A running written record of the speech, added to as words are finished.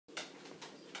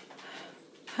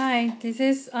Hi, this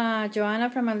is Joanna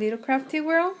from A Little Crafty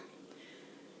World.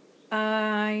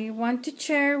 I want to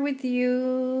share with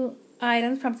you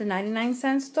items from the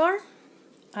 99-cent store.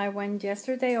 I went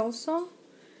yesterday also.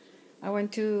 I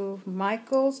went to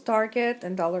Michael's, Target,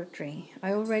 and Dollar Tree.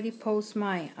 I already posted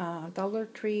my Dollar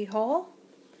Tree haul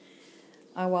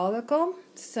a while ago.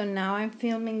 So now I'm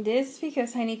filming this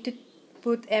because I need to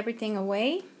put everything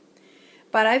away.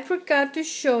 But I forgot to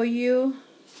show you.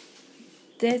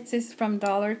 This is from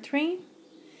Dollar Tree.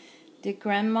 The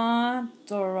Grandma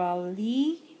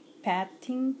Doralee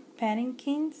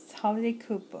Paddington's Holiday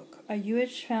Cookbook, a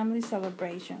huge family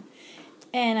celebration.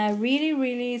 And I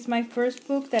really, it's my first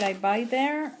book that I buy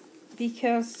there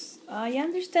because I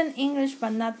understand English,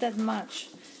 but not that much.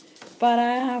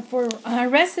 But for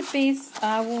recipes,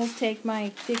 I will take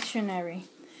my dictionary.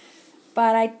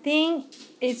 But I think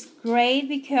it's great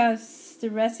because the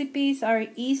recipes are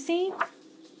easy.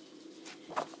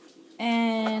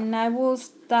 And I will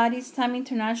study some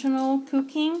international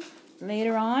cooking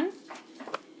later on,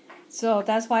 so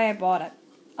that's why I bought it.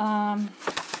 And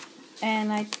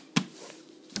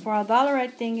for $1, I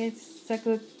think it's a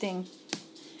good thing.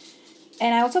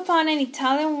 And I also found an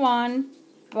Italian one,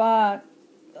 but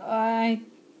I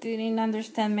didn't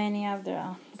understand many of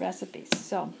the recipes,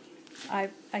 so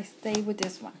I stayed with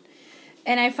this one.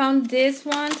 And I found this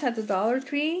one at the Dollar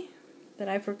Tree that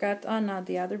I forgot on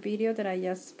the other video that I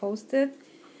just posted.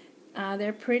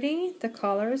 They're pretty. The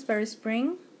color is very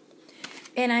spring.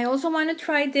 And I also want to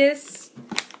try this,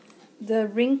 the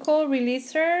wrinkle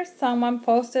releaser. Someone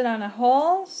posted on a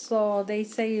haul, so they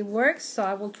say it works, so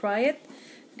I will try it.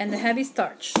 And the heavy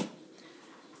starch.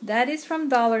 That is from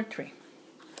Dollar Tree.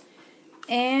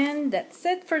 And that's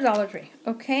it for Dollar Tree.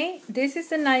 Okay, this is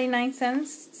the 99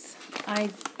 cents. I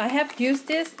have used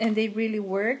this and they really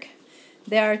work.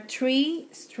 There are 3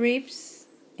 strips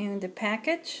in the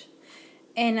package,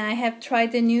 and I have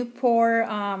tried the new pore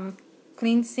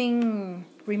cleansing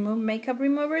makeup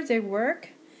removers. They work.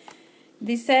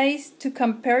 This says to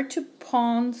compare to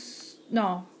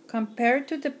compare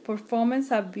to the performance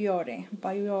of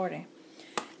Biore.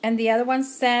 And the other one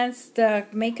says, the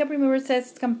makeup remover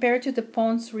says compared to the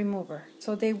Pond's remover.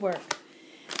 So they work.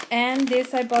 And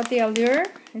this I bought the Allure.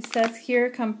 It says here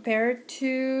compared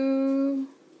to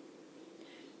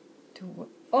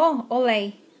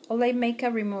Olay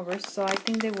makeup removers, so I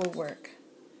think they will work.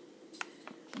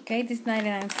 Okay, this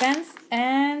 99 cents.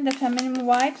 And the feminine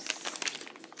wipes,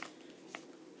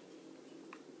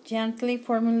 gently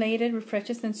formulated,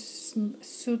 refreshes and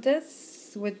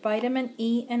soothes with vitamin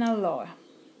E and aloe.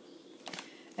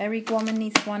 Every woman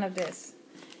needs one of this.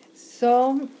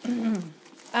 So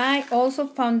I also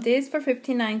found this for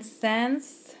 59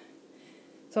 cents.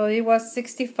 So it was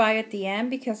 65 at the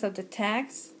end because of the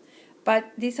tax.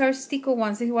 But these are sticker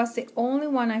ones. It was the only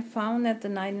one I found at the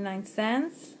 99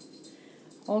 cents.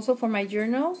 Also for my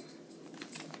journal.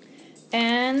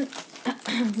 And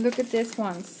look at these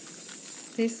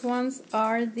ones. These ones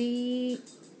are the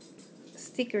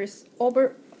stickers.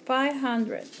 Over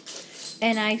 500.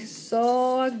 And I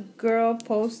saw a girl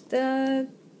posted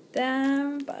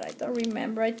them, but I don't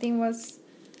remember. I think it was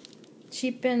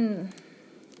cheap, and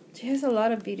she has a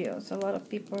lot of videos. A lot of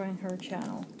people in her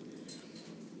channel.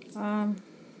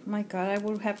 My God, I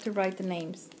will have to write the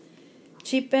names.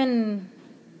 Cheap and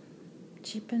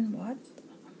what?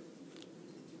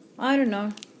 I don't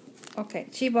know. Okay,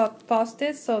 she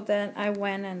posted, so then I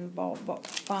went and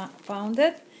found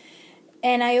it.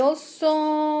 And I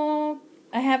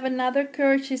have another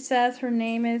girl. She says her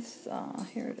name is,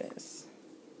 here it is.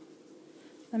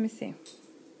 Let me see.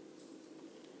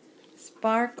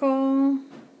 Sparkle.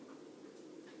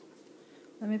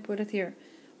 Let me put it here.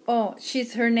 Oh,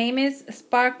 her name is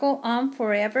Sparkle On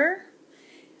Forever.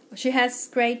 She has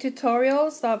great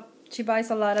tutorials. She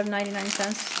buys a lot of 99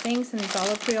 cents things in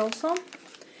Dollar Tree also.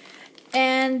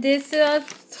 And this is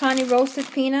honey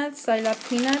roasted peanuts. I love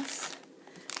peanuts.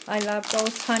 I love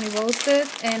those honey roasted.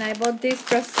 And I bought these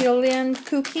Brazilian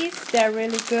cookies. They're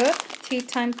really good. Tea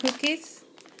time cookies.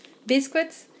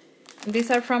 Biscuits. And these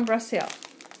are from Brazil.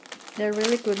 They're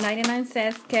really good. 99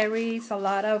 cents carries a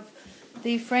lot of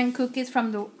different cookies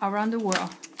from around the world.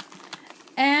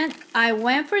 And I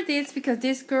went for this because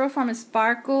this girl from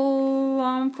Sparkle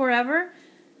On Forever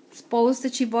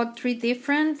posted that she bought 3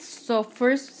 different. So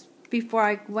first, before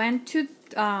I went to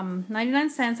 99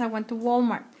 cents, I went to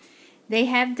Walmart. They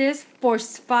have this for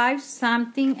 5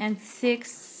 something and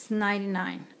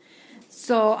 $6.99.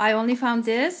 So I only found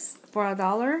this for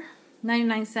 $1,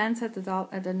 99 cents at the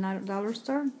dollar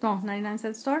store. No, 99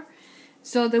 cent store.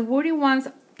 So the woody ones,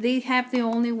 they have the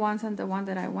only ones on the one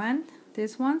that I went.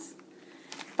 These ones.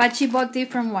 But she bought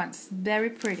different ones. Very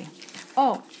pretty.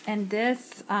 Oh, and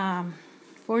this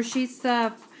 4 sheets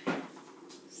of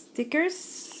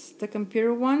stickers, the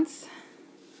computer ones.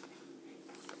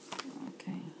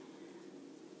 Okay.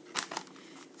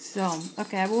 So,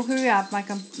 okay, I will hurry up. My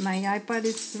iPad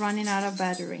is running out of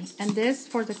battery. And this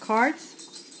for the cards.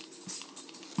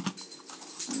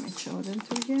 Let me show them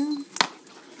to you.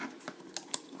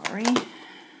 Sorry.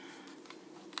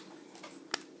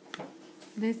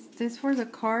 This for the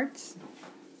cards.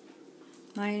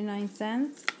 99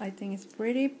 cents. I think it's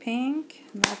pretty pink,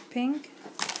 not pink.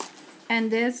 And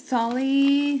this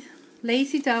Tolly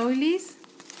Lazy Doilies.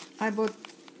 I bought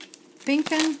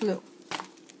pink and blue.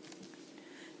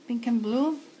 Pink and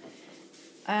blue.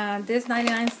 This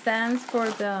 99 cents for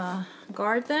the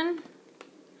garden.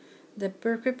 The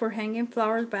perfect for hanging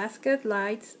flowers basket,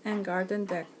 lights, and garden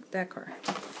decor.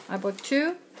 I bought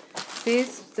 2.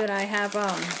 This that I have.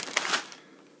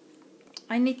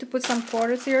 I need to put some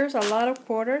quarters here. A lot of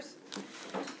quarters.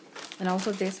 And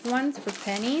also this one's for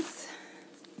pennies.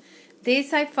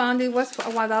 This I found it was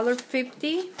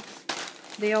 $1.50.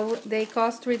 They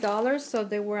cost $3, so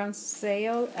they were on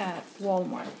sale at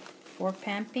Walmart for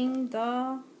pamping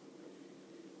the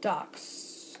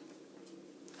dogs.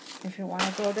 If you want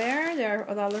to go there, they're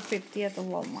 $1.50 at the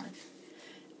Walmart.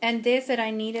 And this that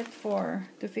I needed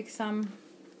to fix some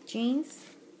jeans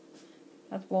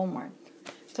at Walmart.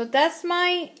 So that's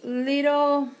my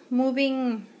little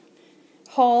moving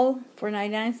haul for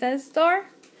 99 cent store.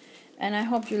 And I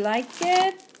hope you like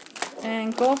it.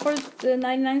 And go for the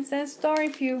 99 cent store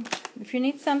if you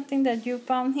need something that you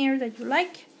found here that you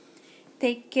like.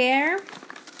 Take care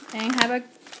and have a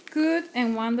good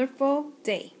and wonderful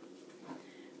day.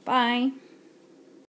 Bye.